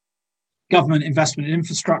government investment in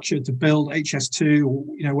infrastructure to build HS2 or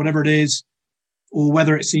whatever it is, or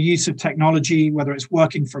whether it's the use of technology, whether it's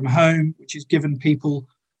working from home, which has given people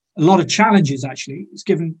a lot of challenges. Actually,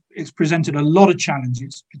 it's presented a lot of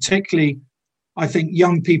challenges, particularly I think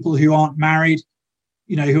young people who aren't married,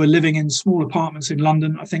 who are living in small apartments in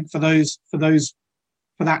London. I think for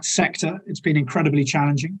that sector, it's been incredibly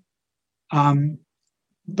challenging.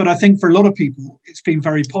 But I think for a lot of people, it's been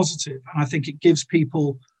very positive. And I think it gives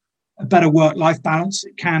people a better work-life balance.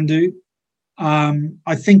 It can do.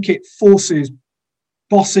 I think it forces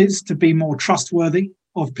bosses to be more trustworthy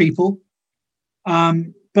of people.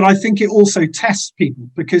 But I think it also tests people,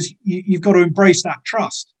 because you've got to embrace that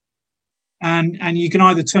trust. And you can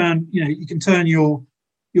either turn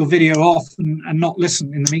your video off and not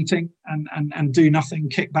listen in the meeting and do nothing,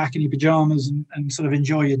 kick back in your pajamas and sort of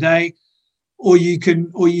enjoy your day, or you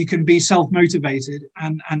can be self-motivated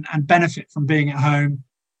and benefit from being at home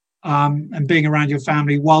and being around your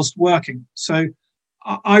family whilst working. So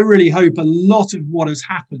I really hope a lot of what has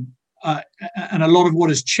happened and a lot of what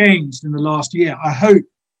has changed in the last year,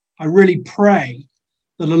 I really pray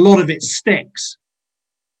that a lot of it sticks.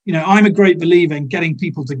 I'm a great believer in getting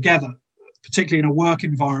people together, particularly in a work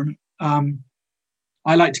environment.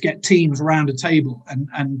 I like to get teams around a table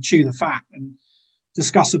and chew the fat and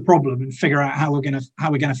discuss a problem and figure out how we're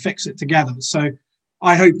going to fix it together. So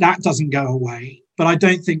I hope that doesn't go away, but I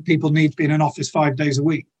don't think people need to be in an office 5 days a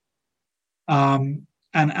week. And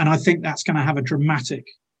I think that's going to have a dramatic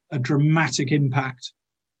impact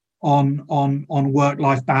on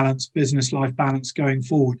work-life balance, business life balance going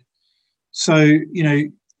forward. So,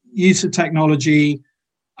 use of technology,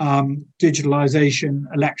 digitalization,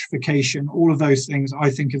 electrification, all of those things I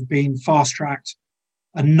think have been fast-tracked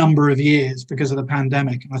a number of years because of the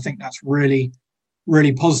pandemic. And I think that's really,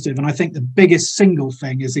 really positive. And I think the biggest single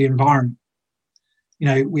thing is the environment.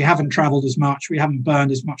 We haven't traveled as much. We haven't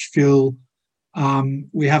burned as much fuel.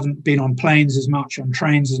 We haven't been on planes as much, on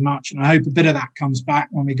trains as much. And I hope a bit of that comes back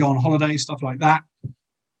when we go on holiday, stuff like that.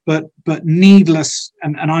 But needless,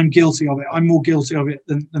 and I'm guilty of it. I'm more guilty of it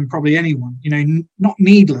than probably anyone. Not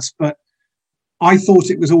needless, but I thought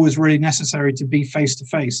it was always really necessary to be face to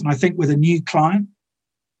face. And I think with a new client,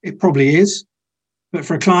 it probably is. But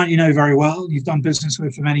for a client you know very well, you've done business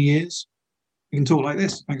with for many years, you can talk like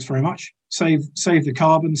this. Thanks very much. Save the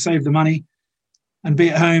carbon, save the money, and be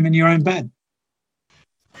at home in your own bed.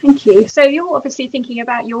 Thank you. So you're obviously thinking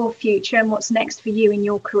about your future and what's next for you in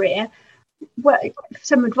your career. What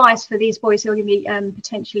some advice for these boys who are going to be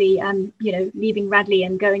potentially leaving Radley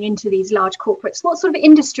and going into these large corporates? What sort of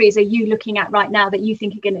industries are you looking at right now that you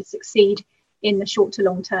think are going to succeed in the short to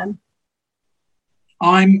long term?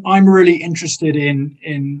 I'm really interested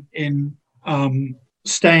in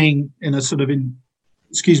staying in a sort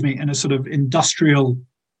of industrial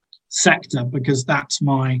sector, because that's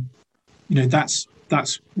my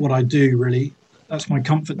that's what I do, really. That's my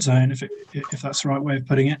comfort zone, if that's the right way of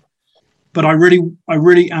putting it. But I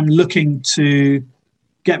really am looking to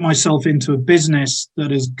get myself into a business that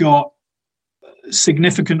has got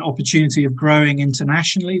significant opportunity of growing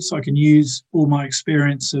internationally, so I can use all my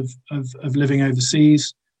experience of living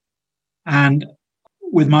overseas. And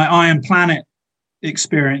with my Iron Planet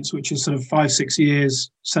experience, which is sort of 5-6 years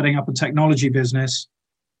setting up a technology business,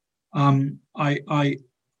 I'm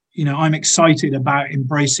excited about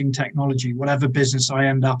embracing technology, whatever business I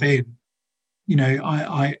end up in.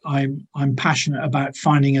 I'm passionate about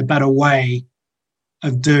finding a better way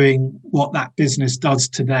of doing what that business does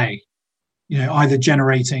today. Either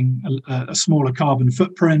generating a smaller carbon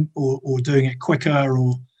footprint, or doing it quicker,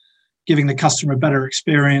 or giving the customer a better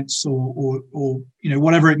experience, or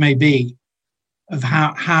whatever it may be, of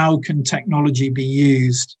how can technology be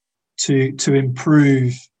used to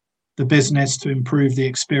improve the business, to improve the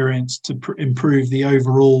experience, to improve the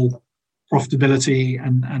overall profitability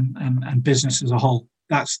and business as a whole.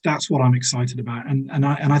 That's what I'm excited about, and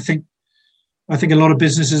I think I think a lot of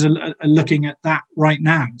businesses are looking at that right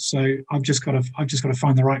now. So I've just got to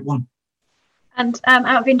find the right one. And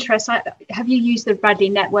out of interest, have you used the Radley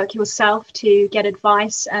network yourself to get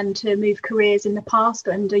advice and to move careers in the past?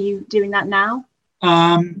 And are you doing that now?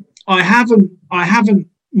 I haven't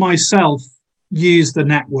myself used the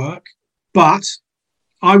network, but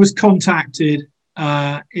I was contacted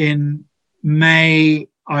in May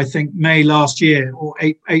last year, or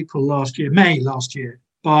May last year,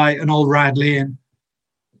 by an Old Radleian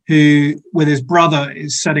who, with his brother,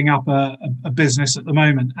 is setting up a business at the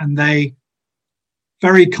moment, and they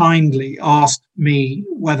very kindly asked me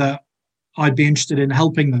whether I'd be interested in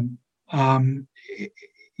helping them. And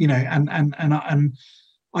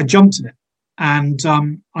I jumped at it, and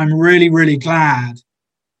I'm really, really glad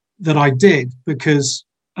that I did, because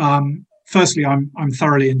firstly, I'm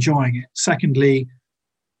thoroughly enjoying it. Secondly,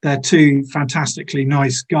 they're two fantastically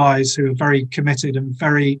nice guys who are very committed and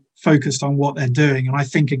very focused on what they're doing, and I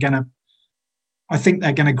think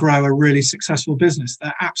they're gonna grow a really successful business.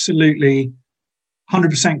 They're absolutely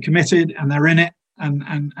 100% committed, and they're in it,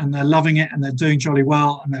 and they're loving it, and they're doing jolly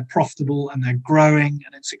well, and they're profitable, and they're growing,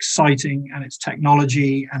 and it's exciting, and it's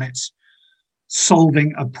technology, and it's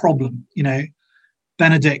solving a problem.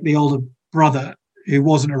 Benedict, the older brother, who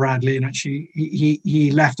wasn't a Radley, and actually he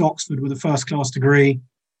left Oxford with a first-class degree,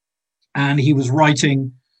 and he was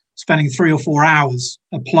spending 3 or 4 hours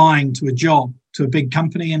applying to a job to a big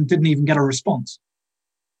company, and didn't even get a response.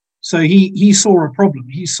 So he saw a problem.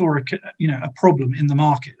 He saw a problem in the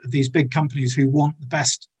market of these big companies who want the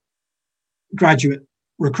best graduate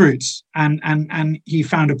recruits, and he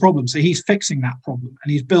found a problem. So he's fixing that problem,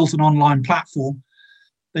 and he's built an online platform.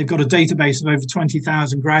 They've got a database of over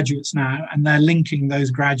 20,000 graduates now, and they're linking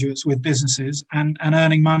those graduates with businesses and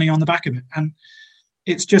earning money on the back of it. And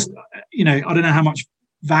it's just, I don't know how much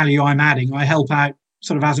value I'm adding. I help out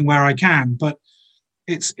sort of as and where I can, but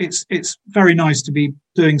it's very nice to be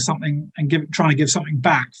doing something and trying to give something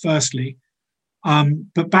back, firstly.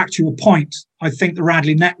 But back to your point, I think the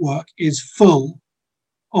Radley network is full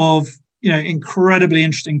of incredibly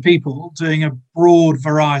interesting people doing a broad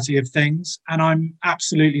variety of things, and I'm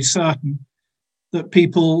absolutely certain that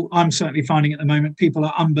I'm certainly finding at the moment, people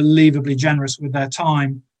are unbelievably generous with their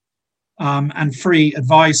time and free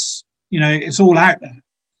advice. It's all out there.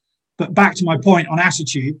 But back to my point on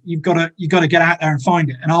attitude, you've got to get out there and find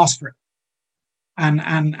it and ask for it, and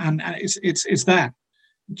it's there.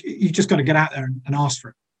 You've just got to get out there and ask for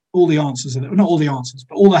it. All the answers are there. Not all the answers,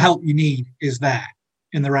 but all the help you need is there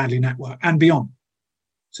in the Radley network and beyond.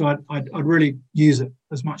 So I'd really use it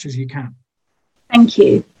as much as you can. Thank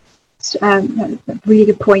you. Really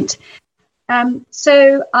good point.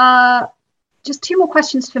 Just 2 more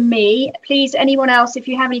questions for me. Please, anyone else, if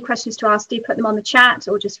you have any questions to ask, do put them on the chat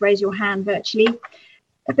or just raise your hand virtually.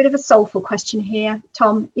 A bit of a soulful question here.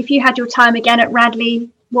 Tom, if you had your time again at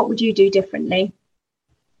Radley, what would you do differently?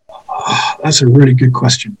 Oh, that's a really good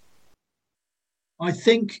question. I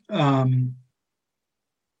think I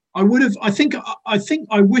would have. I think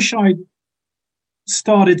I wish I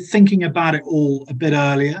started thinking about it all a bit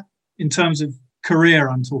earlier in terms of career.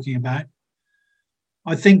 I'm talking about.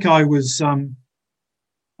 I think I was. I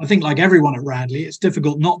think, like everyone at Radley, it's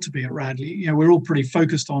difficult not to be at Radley. We're all pretty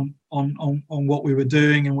focused on what we were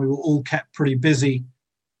doing, and we were all kept pretty busy.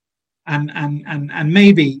 And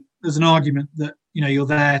maybe there's an argument that you're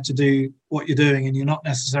there to do what you're doing, and you're not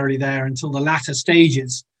necessarily there until the latter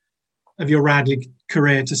stages of your Radley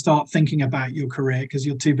career to start thinking about your career, because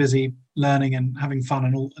you're too busy learning and having fun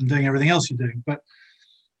and doing everything else you're doing. But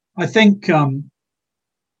I think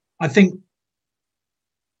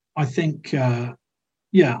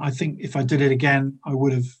if I did it again, I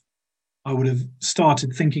would have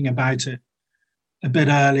started thinking about it a bit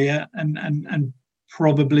earlier, and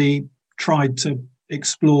probably tried to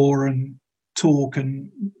explore and talk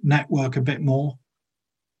and network a bit more.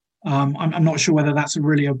 I'm not sure whether that's a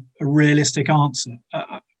realistic answer,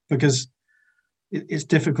 because it's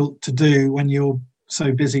difficult to do when you're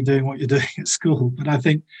so busy doing what you're doing at school. But I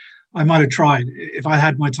think I might have tried. If I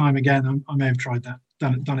had my time again, I may have tried that,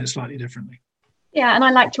 done it slightly differently. Yeah, and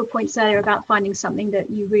I liked your points earlier about finding something that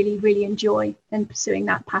you really, really enjoy and pursuing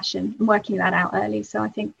that passion and working that out early. So I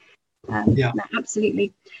think,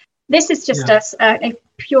 absolutely. This is just a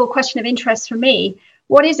pure question of interest for me.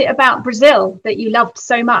 What is it about Brazil that you loved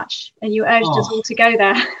so much and you urged us all to go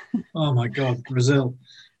there? Oh my God, Brazil's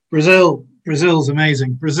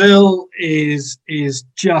amazing. Brazil is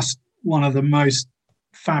just one of the most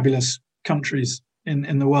fabulous countries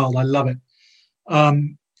in the world. I love it.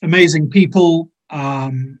 Amazing people,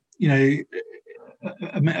 amazing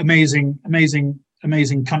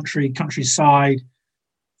countryside,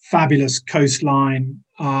 fabulous coastline,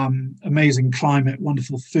 amazing climate,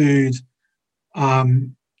 wonderful food.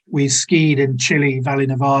 We skied in Chile, Valle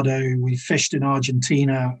Nevado. We fished in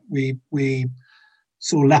Argentina. We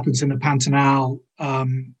saw leopards in the Pantanal.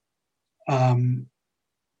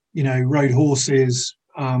 Rode horses.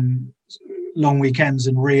 Long weekends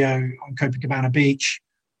in Rio on Copacabana Beach.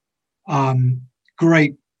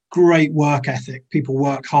 Great work ethic. People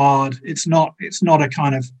work hard. It's not a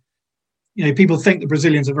kind of, people think the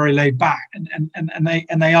Brazilians are very laid back, and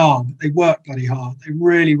they are, but they work bloody hard. They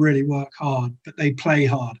really, really work hard, but they play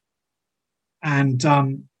hard. And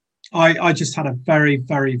I just had a very,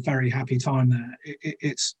 very, very happy time there.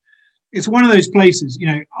 It's one of those places,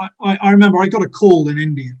 I remember I got a call in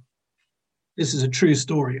India. This is a true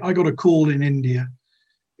story. I got a call in India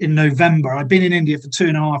in November. I'd been in India for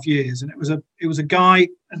 2.5 years, and it was a guy,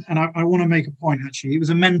 and I want to make a point, actually. He was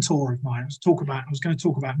a mentor of mine. I was going to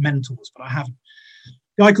talk about mentors, but I haven't.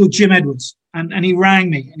 A guy called Jim Edwards, and he rang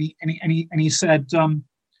me, and he said,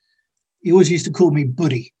 he always used to call me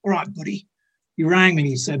Buddy. All right, Buddy. He rang me and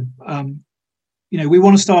he said, we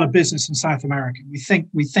want to start a business in South America.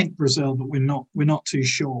 We think Brazil, but we're not too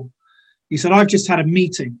sure. He said, I've just had a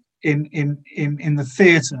meeting in the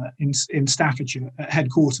theatre in Staffordshire at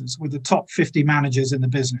headquarters with the top 50 managers in the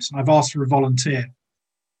business, and I've asked for a volunteer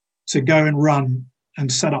to go and run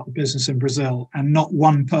and set up the business in Brazil, and not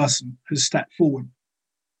one person has stepped forward.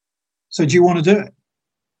 So do you want to do it?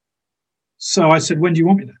 So I said, when do you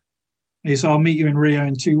want me to? He said, I'll meet you in Rio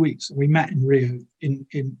in 2 weeks. And we met in Rio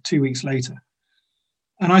in 2 weeks later.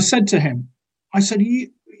 And I said to him, are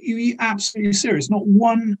you absolutely serious? Not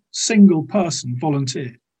one single person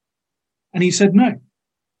volunteered. And he said, no.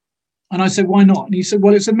 And I said, why not? And he said,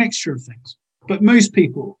 well, it's a mixture of things. But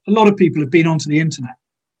a lot of people have been onto the internet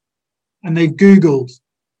and they've Googled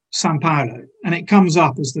Sao Paulo, and it comes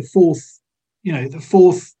up as the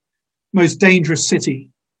fourth most dangerous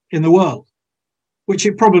city in the world, which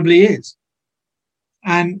it probably is.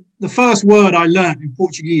 And the first word I learned in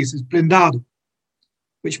Portuguese is blindado,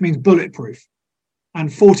 which means bulletproof. And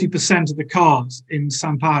 40% of the cars in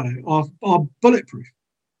Sao Paulo are bulletproof.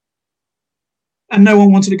 And no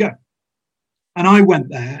one wanted to go. And I went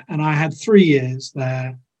there, and I had 3 years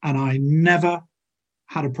there, and I never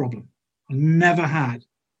had a problem. I never had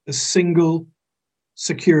a single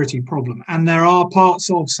security problem. And there are parts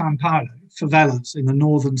of Sao Paulo, favelas in the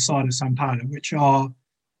northern side of Sao Paulo, which are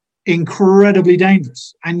incredibly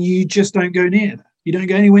dangerous, and you just don't go near that. You don't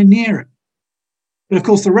go anywhere near it. But of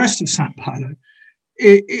course, the rest of Sao Paulo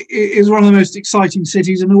is one of the most exciting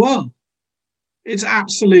cities in the world. It's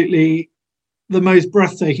absolutely the most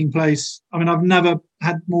breathtaking place. I mean, I've never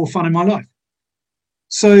had more fun in my life.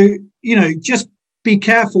 So, just be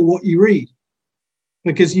careful what you read,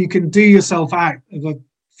 because you can do yourself out of a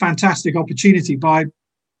fantastic opportunity by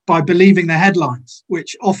believing the headlines,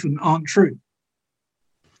 which often aren't true.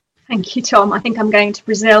 Thank you, Tom. I think I'm going to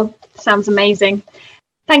Brazil. Sounds amazing.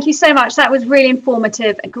 Thank you so much. That was really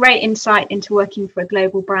informative, a great insight into working for a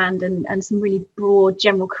global brand, and some really broad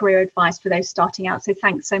general career advice for those starting out. So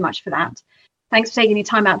thanks so much for that. Thanks for taking the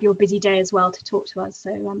time out of your busy day as well to talk to us.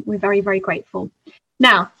 So we're very, very grateful.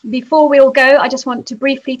 Now, before we all go, I just want to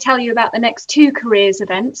briefly tell you about the next 2 careers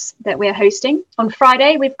events that we're hosting. On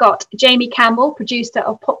Friday, we've got Jamie Campbell, producer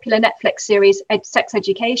of popular Netflix series Sex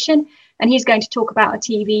Education, and he's going to talk about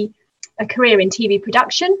a career in TV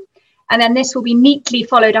production. And then this will be neatly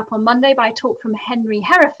followed up on Monday by a talk from Henry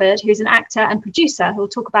Hereford, who's an actor and producer, who will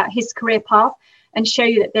talk about his career path and show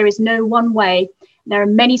you that there is no one way. There are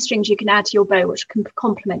many strings you can add to your bow which can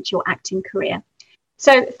complement your acting career.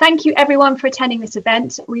 So thank you, everyone, for attending this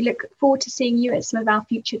event. We look forward to seeing you at some of our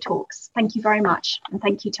future talks. Thank you very much. And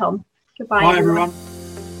thank you, Tom. Goodbye. Bye, everyone.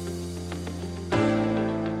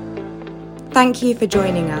 Thank you for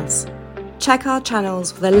joining us. Check our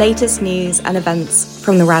channels for the latest news and events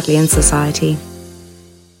from the Radleian Society.